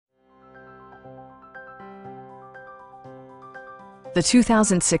the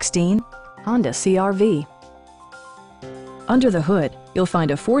 2016 Honda CR-V. Under the hood, you'll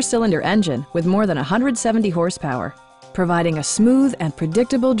find a 4-cylinder engine with more than 170 horsepower, providing a smooth and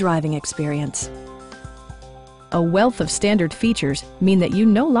predictable driving experience. A wealth of standard features mean that you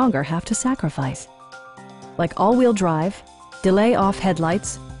no longer have to sacrifice, like all-wheel drive, delay-off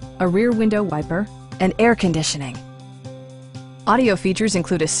headlights, a rear window wiper, and air conditioning. Audio features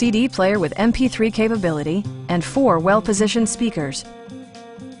include a CD player with MP3 capability and 4 well-positioned speakers.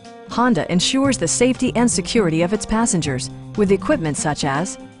 Honda ensures the safety and security of its passengers with equipment such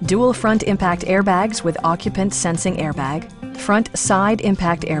as dual front impact airbags with occupant sensing airbag, front side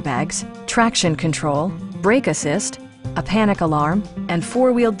impact airbags, traction control, brake assist, a panic alarm, and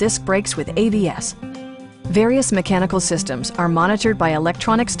 4-wheel disc brakes with ABS. Various mechanical systems are monitored by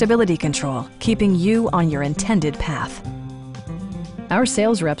electronic stability control, keeping you on your intended path. Our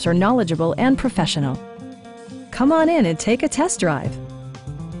sales reps are knowledgeable and professional. Come on in and take a test drive.